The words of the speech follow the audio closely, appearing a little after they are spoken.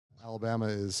Alabama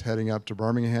is heading up to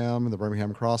Birmingham, the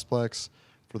Birmingham Crossplex,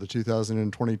 for the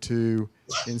 2022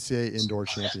 NCAA Indoor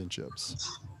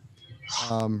Championships.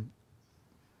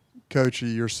 Coach,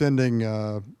 you're sending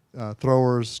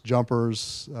throwers,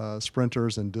 jumpers,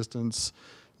 sprinters, and distance.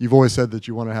 You've always said that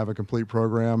you want to have a complete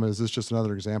program. Is this just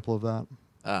another example of that?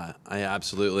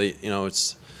 Absolutely.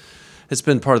 It's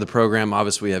been part of the program.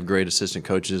 Obviously, we have great assistant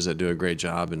coaches that do a great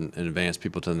job and advance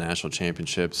people to the national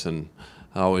championships. And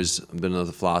I've always been of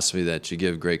the philosophy that you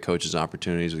give great coaches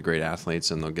opportunities with great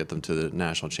athletes, and they'll get them to the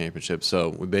national championship. So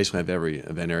we basically have every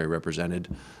event area represented,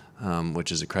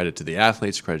 which is a credit to the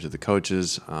athletes, a credit to the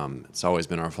coaches. It's always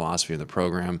been our philosophy in the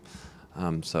program.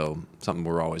 So something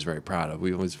we're always very proud of.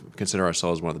 We always consider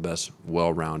ourselves one of the best,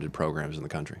 well-rounded programs in the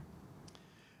country.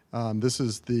 This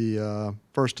is the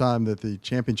first time that the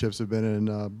championships have been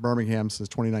in Birmingham since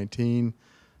 2019,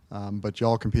 but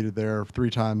y'all competed there 3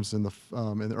 times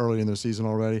early in the season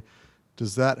already.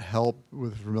 Does that help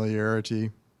with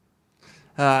familiarity?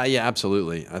 Yeah,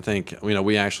 absolutely. I think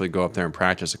we actually go up there and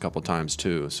practice a couple times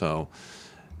too. So,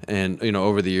 and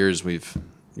over the years we've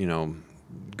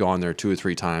gone there 2 or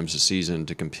 3 times a season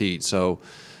to compete. So,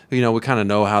 we kind of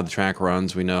know how the track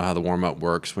runs. We know how the warm-up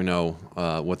works. We know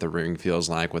what the ring feels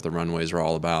like, what the runways are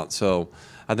all about. So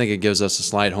I think it gives us a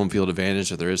slight home field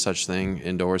advantage if there is such thing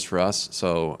indoors for us.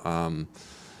 So,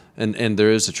 and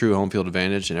there is a true home field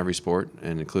advantage in every sport,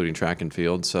 and including track and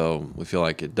field. So we feel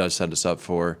like it does set us up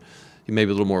for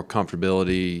maybe a little more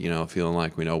comfortability, feeling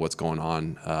like we know what's going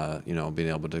on, being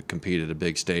able to compete at a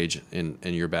big stage in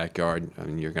your backyard. I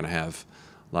mean, you're going to have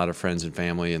a lot of friends and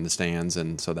family in the stands,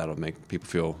 and so that'll make people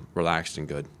feel relaxed and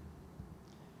good.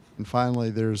 And finally,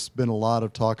 there's been a lot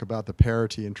of talk about the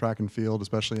parity in track and field,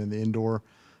 especially in the indoor.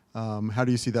 How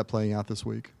do you see that playing out this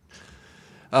week?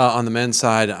 On the men's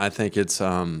side, I think it's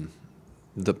probably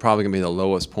going to be the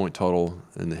lowest point total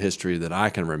in the history that I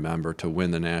can remember to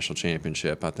win the national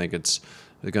championship. I think it's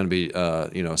going to be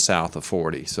south of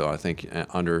 40. So I think in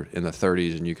the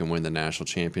 30s, and you can win the national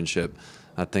championship.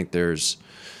 I think there's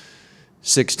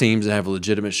 6 teams that have a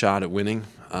legitimate shot at winning,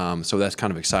 so that's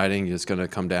kind of exciting. It's going to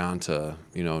come down to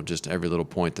just every little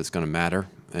point that's going to matter,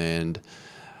 and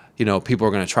people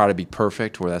are going to try to be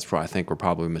perfect. Where that's where I think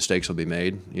probably mistakes will be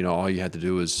made. All you have to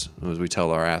do is, as we tell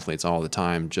our athletes all the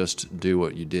time, just do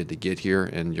what you did to get here,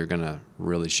 and you're going to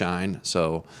really shine.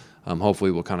 So hopefully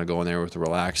we'll kind of go in there with a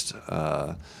relaxed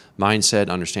mindset,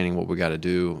 understanding what we got to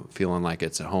do, feeling like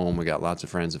it's at home. We got lots of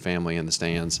friends and family in the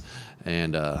stands,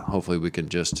 and hopefully we can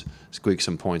just squeak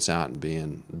some points out and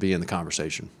be in the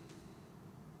conversation.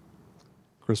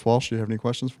 Chris Walsh, do you have any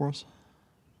questions for us?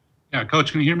 Yeah,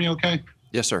 Coach, can you hear me okay?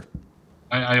 Yes, sir.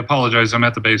 I apologize. I'm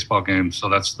at the baseball game, so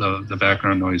that's the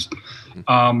background noise.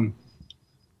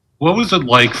 What was it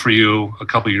like for you a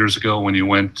couple years ago when you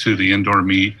went to the indoor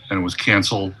meet and it was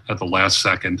canceled at the last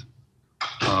second,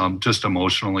 just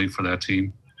emotionally for that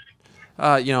team?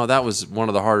 That was one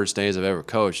of the hardest days I've ever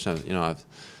coached.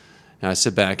 I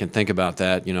sit back and think about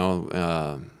that.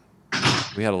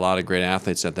 We had a lot of great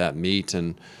athletes at that meet,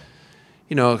 and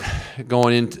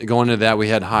going into that, we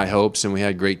had high hopes and we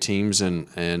had great teams, and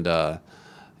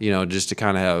just to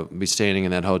kind of be standing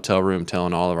in that hotel room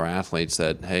telling all of our athletes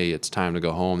that, hey, it's time to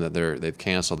go home, that they've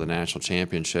canceled the national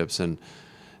championships, and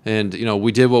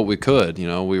we did what we could.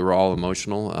 We were all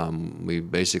emotional. We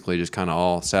basically just kind of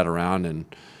all sat around and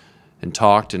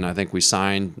talked, and I think we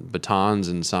signed batons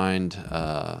and signed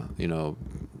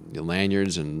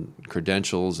lanyards and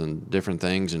credentials and different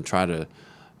things, and try to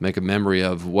make a memory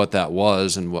of what that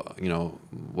was and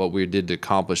what we did to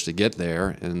accomplish to get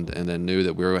there, and then knew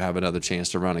that we were going to have another chance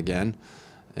to run again,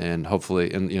 and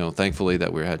hopefully, and thankfully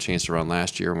that we had a chance to run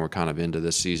last year, and we're kind of into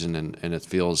this season, and it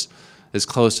feels as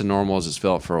close to normal as it's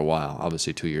felt for a while,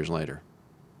 obviously 2 years later.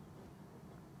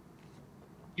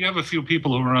 You have a few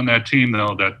people who are on that team,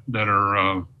 though, that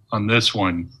are on this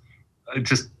one.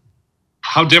 Just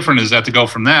how different is that to go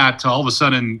from that to all of a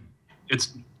sudden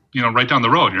it's right down the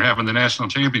road? You're having the national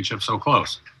championship so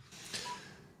close.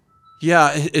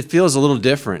 Yeah, it feels a little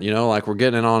different. Like we're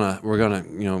getting we're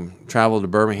gonna travel to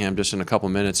Birmingham just in a couple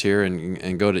minutes here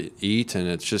and go to eat, and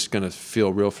it's just gonna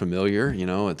feel real familiar.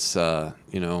 It's that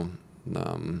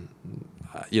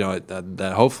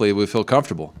hopefully we feel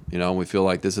comfortable, we feel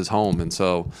like this is home. And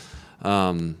so,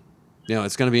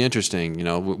 it's going to be interesting.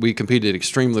 We competed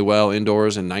extremely well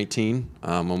indoors in 19.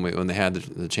 When they had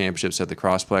the championships at the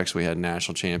Crossplex, we had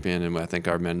national champion, and I think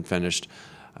our men finished,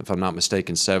 if I'm not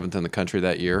mistaken, 7th in the country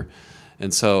that year.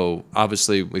 And so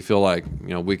obviously we feel like,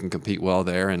 we can compete well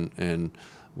there, and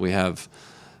we have,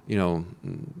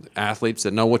 athletes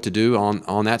that know what to do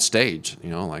on that stage,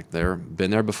 like they've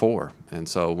been there before. And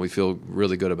so we feel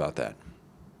really good about that.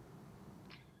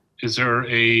 is there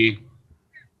a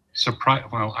surprise?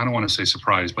 Well, I don't want to say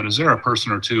surprise, but is there a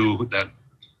person or two that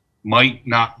might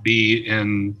not be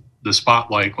in the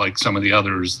spotlight like some of the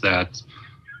others that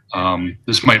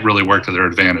this might really work to their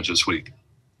advantage this week?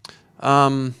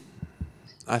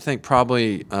 I think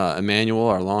probably Emmanuel,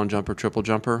 our long jumper, triple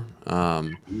jumper.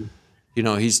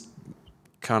 He's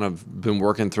kind of been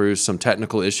working through some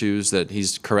technical issues that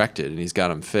he's corrected, and he's got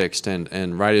them fixed.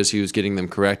 And right as he was getting them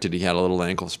corrected, he had a little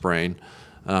ankle sprain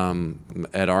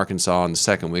at Arkansas in the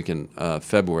second week in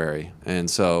February. And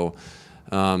so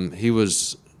he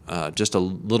was just a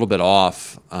little bit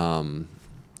off, and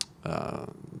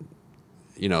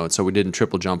so we didn't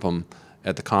triple jump him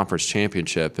at the conference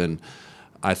championship. And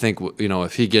I think,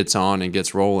 if he gets on and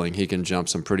gets rolling, he can jump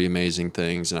some pretty amazing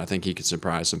things, and I think he could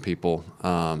surprise some people.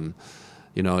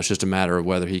 It's just a matter of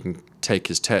whether he can take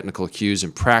his technical cues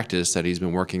in practice that he's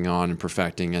been working on and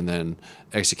perfecting, and then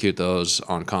execute those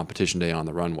on competition day on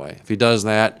the runway. If he does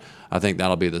that, I think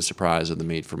that'll be the surprise of the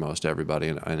meet for most everybody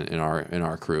in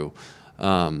our crew.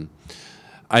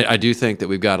 I do think that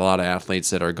we've got a lot of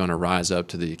athletes that are going to rise up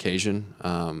to the occasion.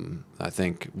 I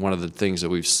think one of the things that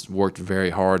we've worked very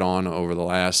hard on over the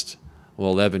last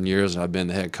 11 years I've been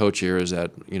the head coach here is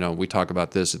that, we talk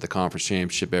about this at the conference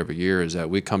championship every year, is that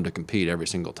we come to compete every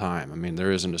single time. I mean,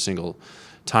 there isn't a single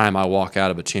time I walk out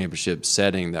of a championship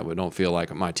setting that we don't feel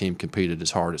like my team competed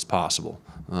as hard as possible.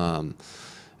 And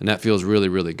that feels really,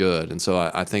 really good. And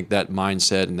so I think that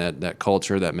mindset and that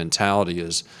culture, that mentality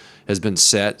has been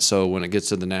set, so when it gets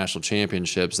to the national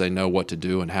championships, they know what to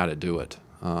do and how to do it.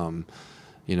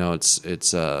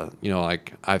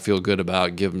 Like I feel good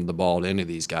about giving the ball to any of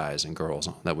these guys and girls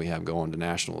that we have going to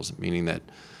nationals, meaning that,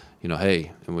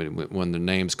 hey, when the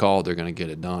name's called, they're going to get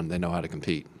it done. They know how to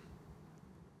compete.